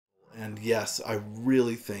And yes, I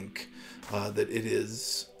really think that it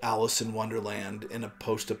is Alice in Wonderland in a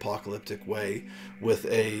post-apocalyptic way, with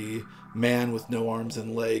a man with no arms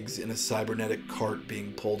and legs in a cybernetic cart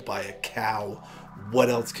being pulled by a cow. What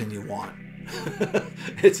else can you want?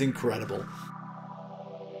 It's incredible.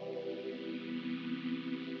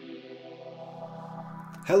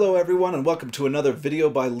 Hello everyone, and welcome to another video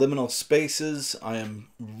by Liminal Spaces. I am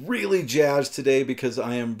really jazzed today because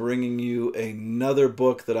I am bringing you another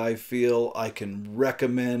book that I feel I can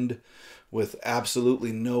recommend with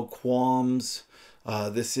absolutely no qualms.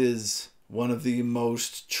 This is one of the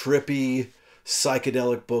most trippy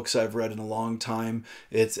psychedelic books I've read in a long time.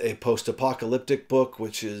 It's a post-apocalyptic book,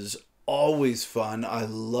 which is always fun. I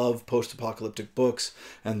love post-apocalyptic books,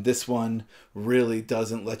 and this one really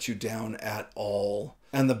doesn't let you down at all.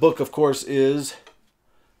 And the book, of course, is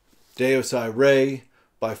Deus Irae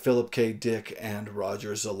by Philip K. Dick and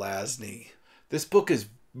Roger Zelazny. This book is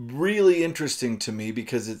really interesting to me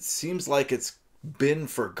because it seems like it's been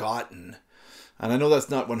forgotten. And I know that's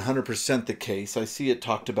not 100% the case. I see it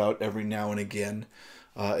talked about every now and again.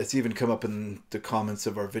 It's even come up in the comments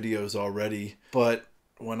of our videos already. But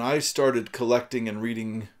when I started collecting and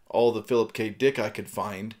reading all the Philip K. Dick I could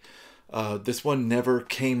find, this one never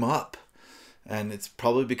came up. And it's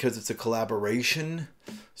probably because it's a collaboration,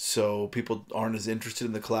 so people aren't as interested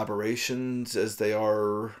in the collaborations as they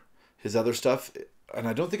are his other stuff. And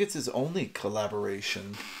I don't think it's his only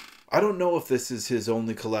collaboration. I don't know if this is his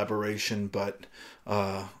only collaboration, but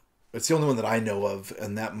it's the only one that I know of,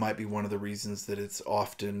 and that might be one of the reasons that it's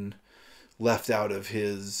often left out of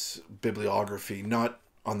his bibliography. Not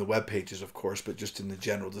on the web pages, of course, but just in the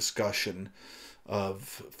general discussion of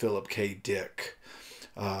Philip K. Dick.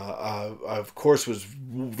 I, of course, was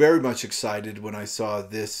very much excited when I saw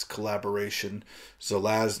this collaboration,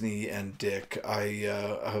 Zelazny and Dick.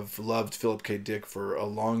 I have loved Philip K. Dick for a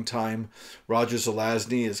long time. Roger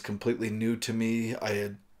Zelazny is completely new to me. I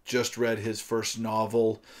had just read his first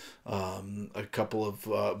novel about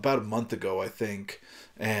a month ago, I think,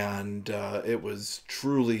 and it was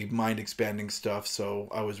truly mind-expanding stuff, so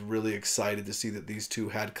I was really excited to see that these two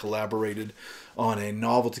had collaborated on a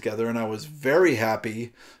novel together, and I was very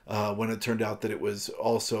happy when it turned out that it was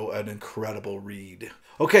also an incredible read.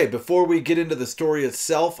 Okay, before we get into the story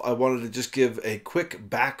itself, I wanted to just give a quick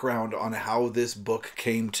background on how this book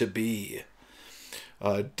came to be.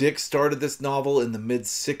 Dick started this novel in the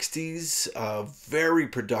mid-60s, a very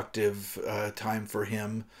productive time for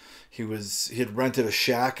him. He had rented a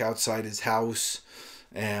shack outside his house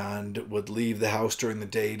and would leave the house during the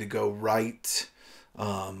day to go write.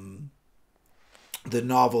 The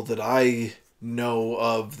novel that I know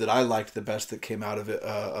of that I liked the best that came out of it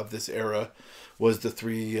of this era was The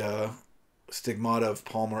Three Stigmata of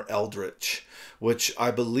Palmer Eldritch, which I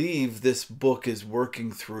believe this book is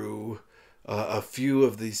working through a few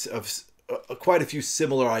of these, quite a few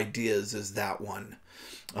similar ideas as that one.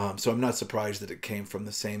 So I'm not surprised that it came from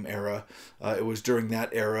the same era. It was during that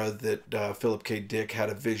era that Philip K. Dick had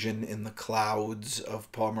a vision in the clouds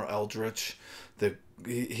of Palmer Eldritch.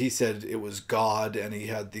 He said it was God, and he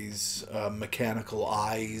had these mechanical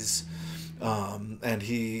eyes. And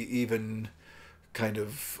he even kind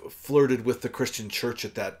of flirted with the Christian church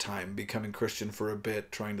at that time, becoming Christian for a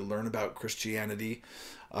bit, trying to learn about Christianity.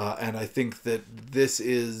 And I think that this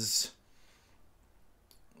is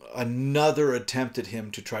another attempt at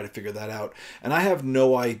him to try to figure that out. And I have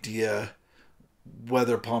no idea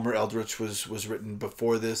whether Palmer Eldritch was written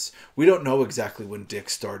before this. We don't know exactly when Dick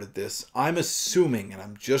started this. I'm assuming, and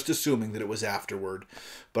I'm just assuming, that it was afterward,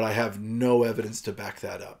 but I have no evidence to back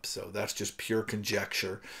that up. So that's just pure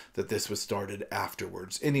conjecture that this was started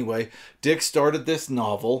afterwards. Anyway, Dick started this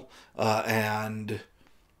novel and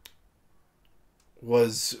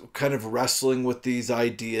was kind of wrestling with these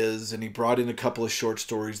ideas, and he brought in a couple of short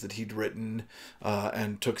stories that he'd written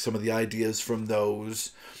and took some of the ideas from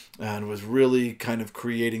those, and was really kind of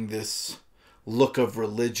creating this look at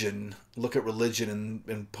religion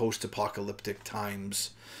in post-apocalyptic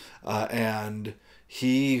times. And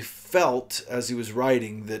he felt, as he was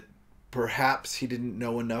writing, that perhaps he didn't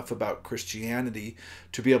know enough about Christianity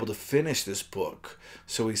to be able to finish this book,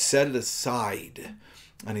 so he set it aside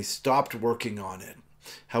and he stopped working on it.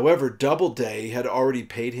 However, Doubleday had already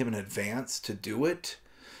paid him in advance to do it,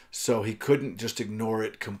 so he couldn't just ignore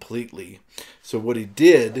it completely. So what he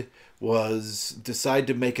did was decide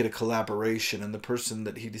to make it a collaboration, and the person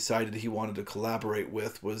that he decided he wanted to collaborate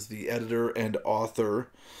with was the editor and author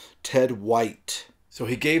Ted White. So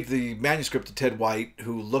he gave the manuscript to Ted White,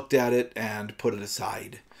 who looked at it and put it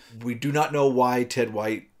aside. We do not know why Ted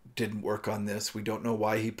White didn't work on this. We don't know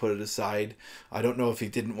why he put it aside. I don't know if he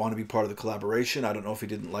didn't want to be part of the collaboration. I don't know if he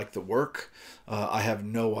didn't like the work. I have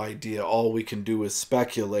no idea. All we can do is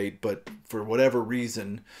speculate, but for whatever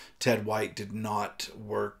reason, Ted White did not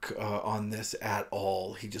work on this at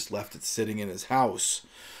all. He just left it sitting in his house.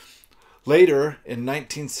 Later, in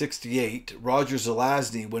 1968, Roger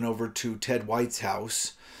Zelazny went over to Ted White's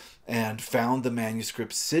house and found the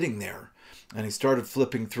manuscript sitting there. And he started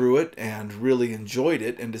flipping through it and really enjoyed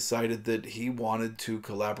it and decided that he wanted to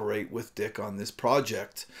collaborate with Dick on this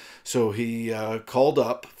project. So he called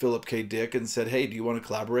up Philip K. Dick and said, "Hey, do you want to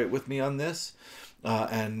collaborate with me on this?"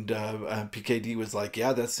 And PKD was like,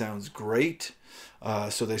 "Yeah, that sounds great."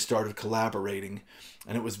 So they started collaborating.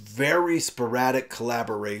 And it was very sporadic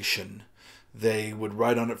collaboration. They would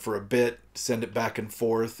write on it for a bit, send it back and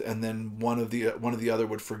forth, and then one of the other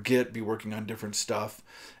would forget, be working on different stuff,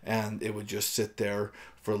 and it would just sit there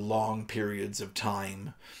for long periods of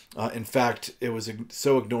time. In fact, it was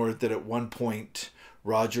so ignored that at one point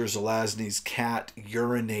Roger Zelazny's cat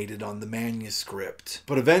urinated on the manuscript.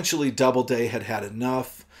 But eventually Doubleday had had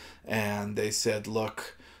enough, and they said,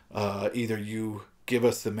 "Look, either you give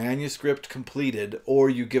us the manuscript completed, or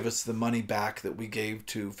you give us the money back that we gave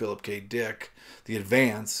to Philip K. Dick, the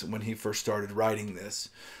advance, when he first started writing this."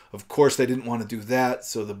 Of course, they didn't want to do that,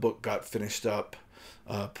 so the book got finished up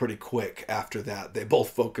pretty quick after that. They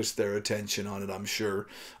both focused their attention on it, I'm sure,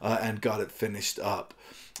 and got it finished up.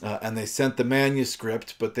 And they sent the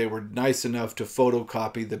manuscript, but they were nice enough to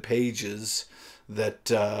photocopy the pages that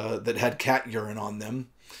had cat urine on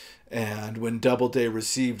them. And when Doubleday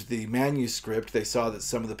received the manuscript, they saw that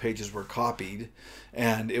some of the pages were copied.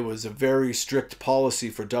 And it was a very strict policy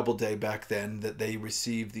for Doubleday back then that they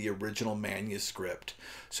received the original manuscript.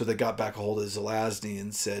 So they got back a hold of Zelazny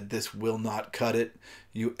and said, "This will not cut it.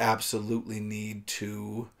 You absolutely need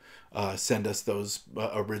to send us those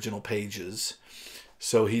original pages."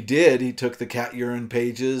 So he did. He took the cat urine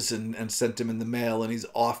pages and sent them in the mail. And he's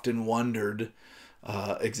often wondered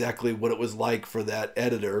exactly what it was like for that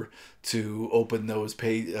editor to open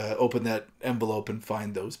that envelope and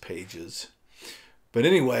find those pages. But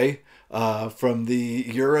anyway, from the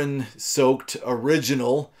urine-soaked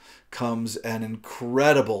original comes an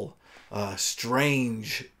incredible,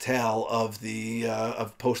 strange tale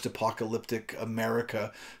of post-apocalyptic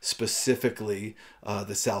America, specifically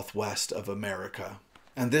the Southwest of America.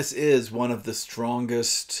 And this is one of the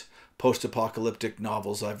strongest post-apocalyptic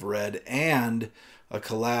novels I've read, and a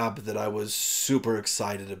collab that I was super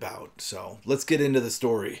excited about. So let's get into the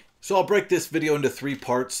story. So I'll break this video into 3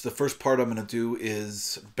 parts. The first part I'm going to do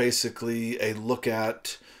is basically a look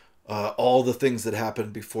at all the things that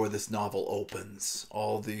happened before this novel opens.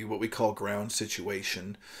 All the what we call ground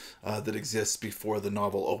situation that exists before the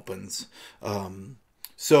novel opens.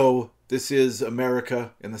 So this is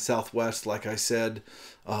America in the Southwest, like I said.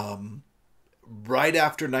 Right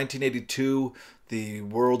after 1982, the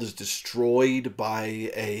world is destroyed by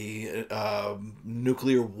a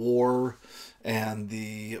nuclear war, and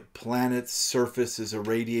the planet's surface is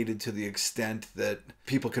irradiated to the extent that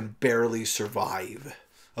people can barely survive.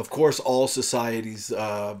 Of course, all societies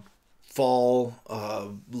fall. A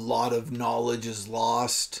lot of knowledge is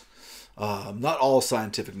lost. Not all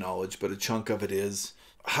scientific knowledge, but a chunk of it is.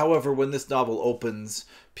 However, when this novel opens,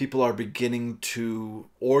 people are beginning to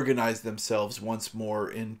organize themselves once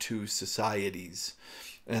more into societies,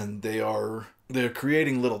 and they're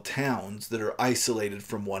creating little towns that are isolated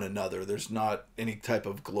from one another. There's not any type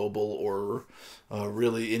of global or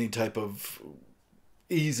really any type of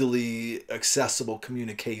easily accessible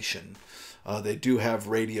communication. They do have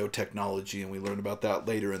radio technology, and we learn about that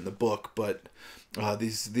later in the book, but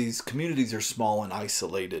these communities are small and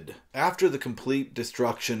isolated. After the complete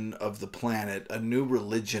destruction of the planet, a new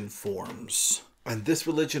religion forms. And this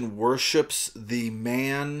religion worships the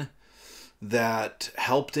man that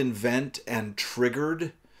helped invent and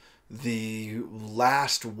triggered the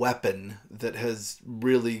last weapon that has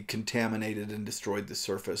really contaminated and destroyed the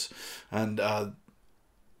surface. And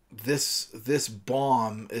this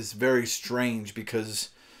bomb is very strange because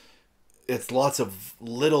it's lots of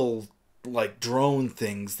little like drone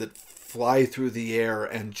things that fly through the air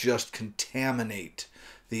and just contaminate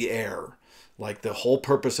the air. Like the whole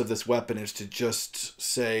purpose of this weapon is to just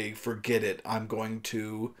say, forget it. I'm going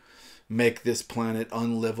to make this planet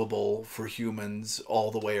unlivable for humans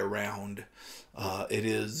all the way around. It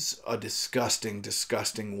is a disgusting,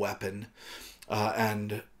 disgusting weapon.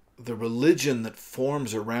 And the religion that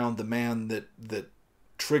forms around the man that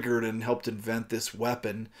triggered and helped invent this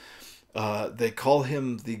weapon, they call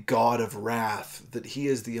him the God of Wrath, that he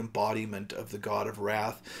is the embodiment of the God of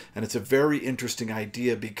Wrath. And it's a very interesting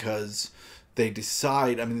idea because they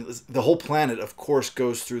decide, I mean, the whole planet, of course,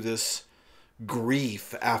 goes through this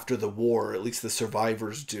grief after the war, at least the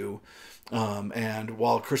survivors do. And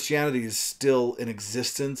while Christianity is still in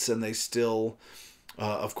existence and they still,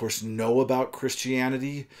 of course, know about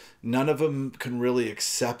Christianity, none of them can really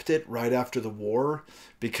accept it right after the war,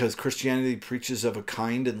 because Christianity preaches of a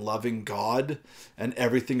kind and loving God, and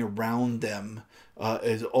everything around them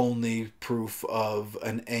is only proof of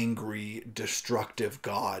an angry, destructive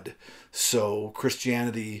God. So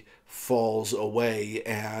Christianity falls away,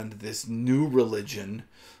 and this new religion,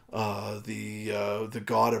 the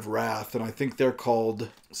God of Wrath, and I think they're called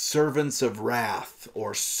servants of wrath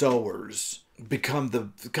or sowers, become the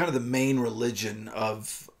kind of the main religion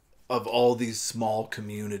of all these small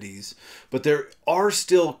communities. But there are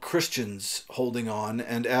still Christians holding on,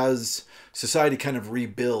 and as society kind of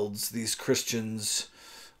rebuilds, these Christians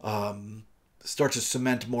start to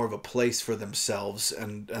cement more of a place for themselves,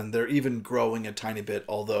 and they're even growing a tiny bit,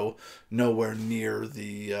 although nowhere near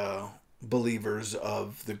the believers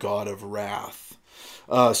of the God of Wrath.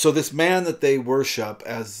 So this man that they worship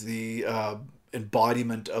as the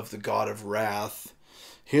embodiment of the God of Wrath,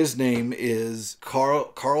 his name is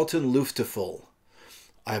Carlton Lufteful.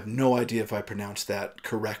 I have no idea if I pronounced that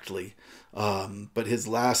correctly, but his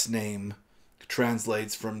last name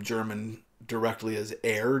translates from German directly as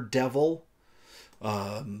air devil.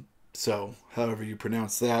 So however you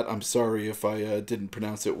pronounce that, I'm sorry if I didn't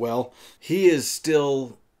pronounce it well. He is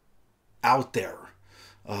still out there.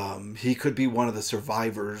 He could be one of the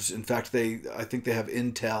survivors. In fact, I think they have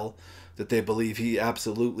intel that they believe he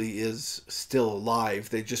absolutely is still alive.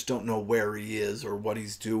 They just don't know where he is or what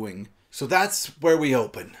he's doing. So that's where we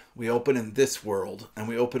open. We open in this world, and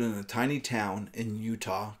we open in a tiny town in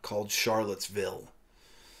Utah called Charlottesville.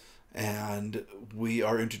 And we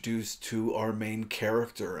are introduced to our main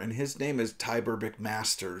character, and his name is Tiber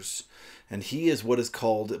McMasters, and he is what is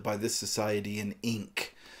called by this society an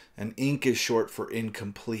ink. And ink is short for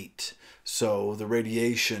incomplete. So the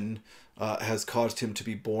radiation has caused him to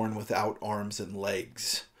be born without arms and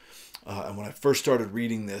legs. And when I first started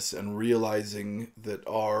reading this and realizing that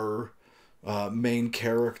our main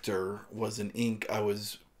character was an ink, I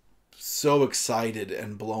was so excited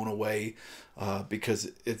and blown away because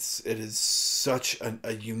it is such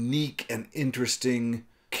a unique and interesting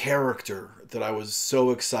character that I was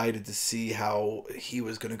so excited to see how he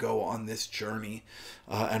was going to go on this journey.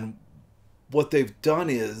 And what they've done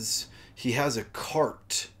is he has a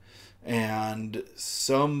cart, and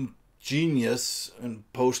some genius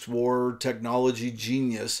and post-war technology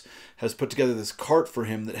genius has put together this cart for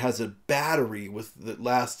him that has a battery that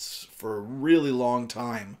lasts for a really long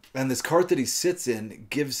time. And this cart that he sits in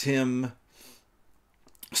gives him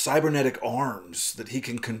cybernetic arms that he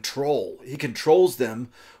can control. He controls them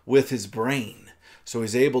with his brain, so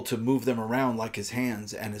he's able to move them around like his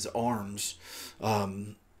hands and his arms.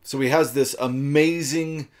 So he has this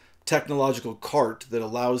amazing technological cart that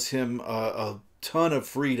allows him a ton of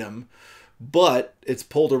freedom, but it's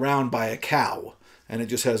pulled around by a cow, and it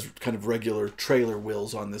just has kind of regular trailer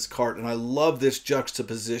wheels on this cart. And I love this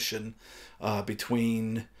juxtaposition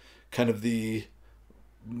between kind of the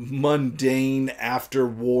mundane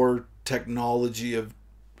after-war technology of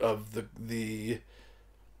the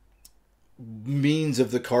means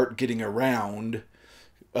of the cart getting around,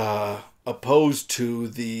 opposed to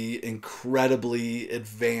the incredibly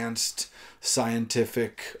advanced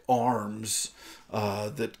scientific arms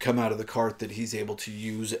that come out of the cart that he's able to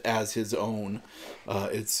use as his own.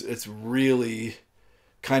 It's really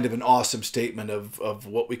kind of an awesome statement of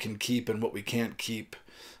what we can keep and what we can't keep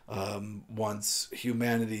once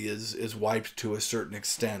humanity is wiped to a certain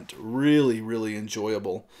extent. Really, really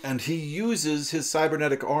enjoyable. And he uses his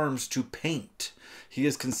cybernetic arms to paint. He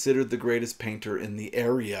is considered the greatest painter in the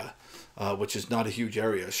area, which is not a huge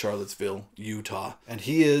area, Charlottesville, Utah. And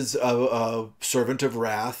he is a servant of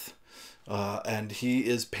wrath, and he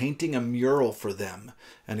is painting a mural for them.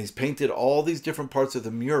 And he's painted all these different parts of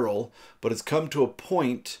the mural, but it's come to a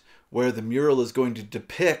point where the mural is going to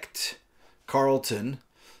depict Carlton,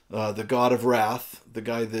 the God of Wrath, the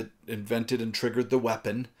guy that invented and triggered the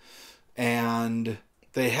weapon. And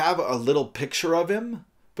they have a little picture of him,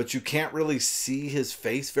 but you can't really see his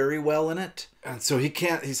face very well in it. And so he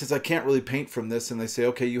says, I can't really paint from this. And they say,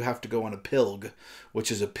 okay, you have to go on a pilg,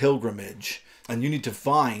 which is a pilgrimage. And you need to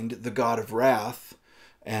find the God of Wrath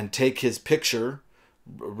and take his picture,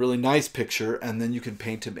 a really nice picture, and then you can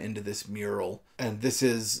paint him into this mural. And this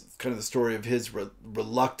is kind of the story of his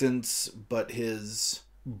reluctance, but his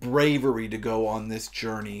bravery to go on this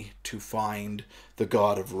journey to find the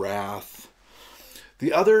God of Wrath.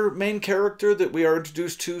 The other main character that we are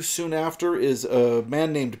introduced to soon after is a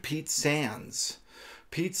man named Pete Sands.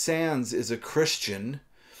 Pete Sands is a Christian,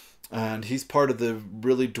 and he's part of the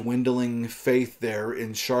really dwindling faith there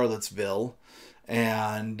in Charlottesville.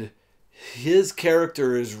 And his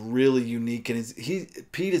character is really unique, and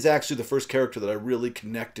Pete is actually the first character that I really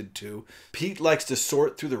connected to. Pete likes to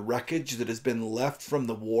sort through the wreckage that has been left from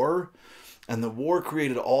the war, and the war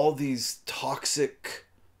created all these toxic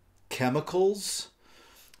chemicals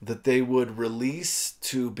that they would release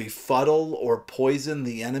to befuddle or poison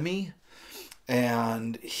the enemy.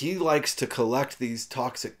 And he likes to collect these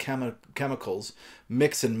toxic chemicals,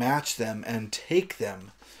 mix and match them, and take them.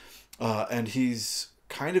 And he's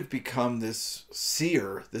kind of become this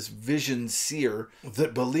seer, this vision seer,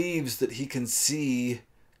 that believes that he can see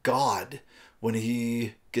God when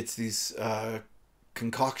he gets these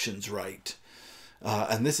concoctions right.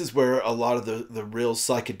 And this is where a lot of the real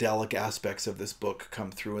psychedelic aspects of this book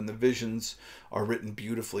come through, and the visions are written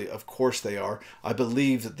beautifully. Of course they are. I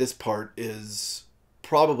believe that this part is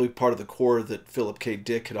probably part of the core that Philip K.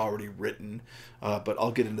 Dick had already written, but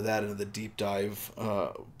I'll get into that in the deep dive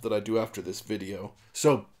that I do after this video.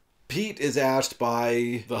 So Pete is asked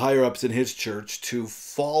by the higher-ups in his church to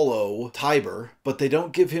follow Tiber, but they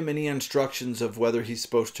don't give him any instructions of whether he's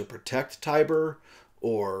supposed to protect Tiber,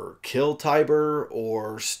 or kill Tiber,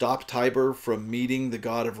 or stop Tiber from meeting the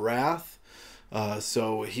god of wrath.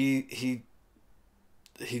 So he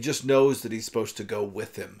just knows that he's supposed to go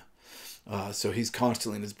with him. So he's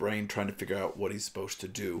constantly in his brain trying to figure out what he's supposed to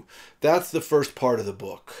do. That's the first part of the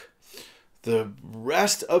book. The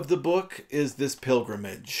rest of the book is this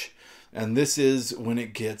pilgrimage. And this is when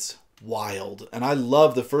it gets wild. And I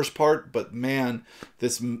love the first part, but man,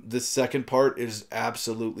 this second part is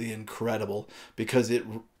absolutely incredible, because it,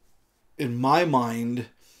 in my mind,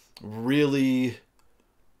 really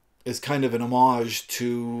is kind of an homage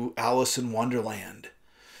to Alice in Wonderland,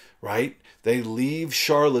 right? They leave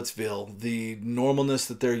Charlottesville, the normalness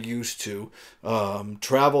that they're used to,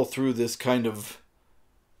 travel through this kind of,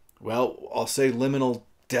 well, I'll say liminal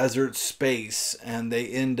desert space, and they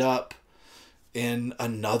end up in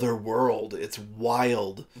another world. It's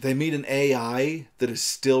wild. They meet an AI that is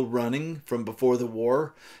still running from before the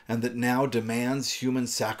war, and that now demands human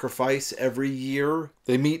sacrifice every year.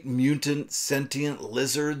 They meet mutant sentient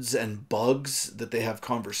lizards and bugs that they have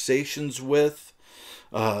conversations with.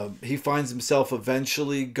 He finds himself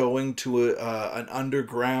eventually going to an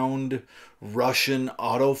underground Russian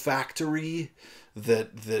auto factory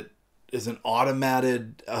that is an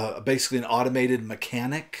automated, basically an automated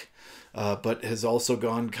mechanic, but has also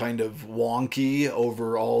gone kind of wonky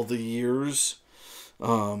over all the years.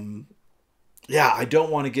 Yeah, I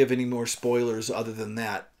don't want to give any more spoilers other than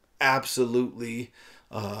that. Absolutely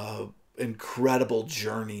incredible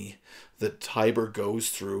journey that Tiber goes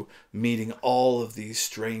through, meeting all of these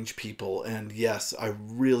strange people. And yes, I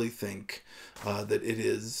really think that it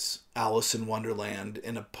is Alice in Wonderland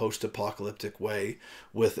in a post-apocalyptic way,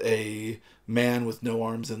 with a man with no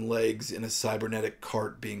arms and legs in a cybernetic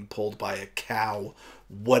cart being pulled by a cow.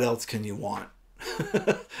 What else can you want?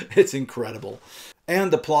 It's incredible.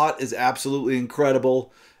 And the plot is absolutely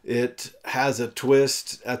incredible. It has a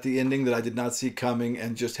twist at the ending that I did not see coming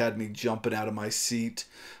and just had me jumping out of my seat.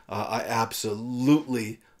 I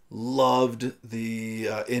absolutely loved the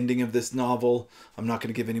ending of this novel. I'm not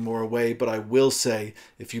going to give any more away, but I will say,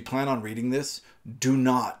 if you plan on reading this, do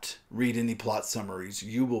not read any plot summaries.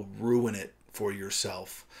 You will ruin it for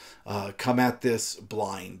yourself. Come at this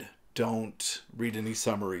blind. Don't read any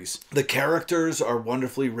summaries. The characters are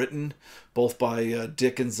wonderfully written, both by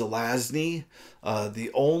Dick and Zelazny. The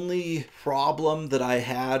only problem that I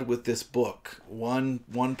had with this book, one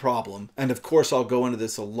problem, and of course I'll go into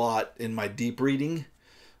this a lot in my deep reading,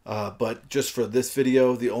 but just for this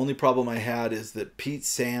video, the only problem I had is that Pete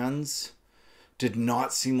Sands did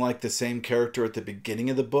not seem like the same character at the beginning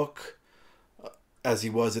of the book as he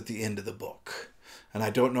was at the end of the book. And I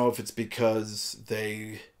don't know if it's because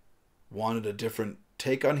they wanted a different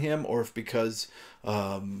take on him, or if because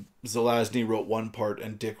Zelazny wrote one part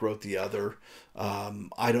and Dick wrote the other.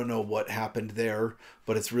 I don't know what happened there,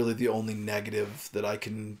 but it's really the only negative that I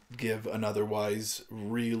can give an otherwise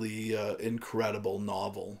really incredible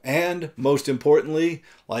novel. And most importantly,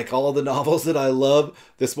 like all the novels that I love,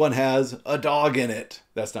 this one has a dog in it.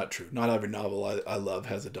 That's not true. Not every novel I love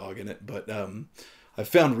has a dog in it, but I've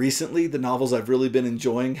found recently the novels I've really been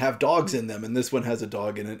enjoying have dogs in them, and this one has a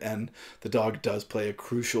dog in it, and the dog does play a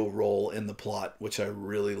crucial role in the plot, which I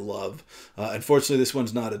really love. Unfortunately, this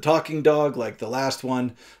one's not a talking dog like the last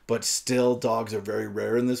one, but still, dogs are very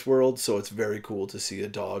rare in this world, so it's very cool to see a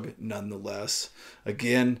dog nonetheless.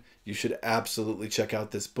 Again, you should absolutely check out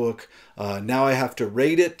this book. Now I have to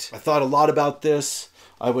rate it. I thought a lot about this.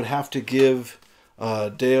 I would have to give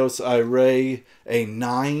Deus Irae a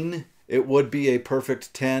 9. It would be a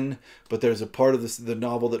perfect 10, but there's a part of the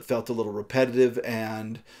novel that felt a little repetitive,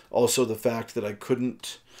 and also the fact that I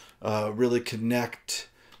couldn't really connect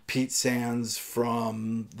Pete Sands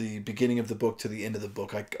from the beginning of the book to the end of the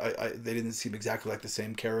book. They didn't seem exactly like the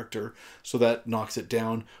same character, so that knocks it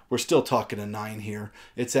down. We're still talking a 9 here.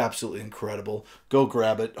 It's absolutely incredible. Go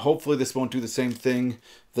grab it. Hopefully this won't do the same thing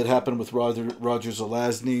that happened with Roger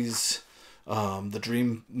Zelazny's The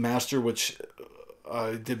Dream Master, which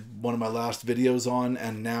I did one of my last videos on,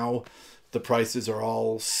 and now the prices are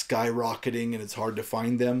all skyrocketing and it's hard to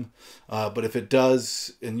find them. But if it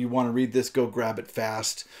does and you want to read this, go grab it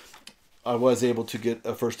fast. I was able to get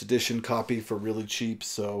a first edition copy for really cheap,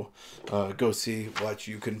 so go see what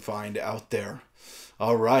you can find out there.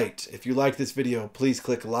 All right, if you like this video, please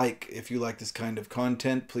click like. If you like this kind of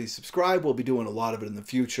content, please subscribe. We'll be doing a lot of it in the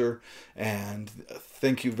future. And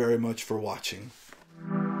thank you very much for watching.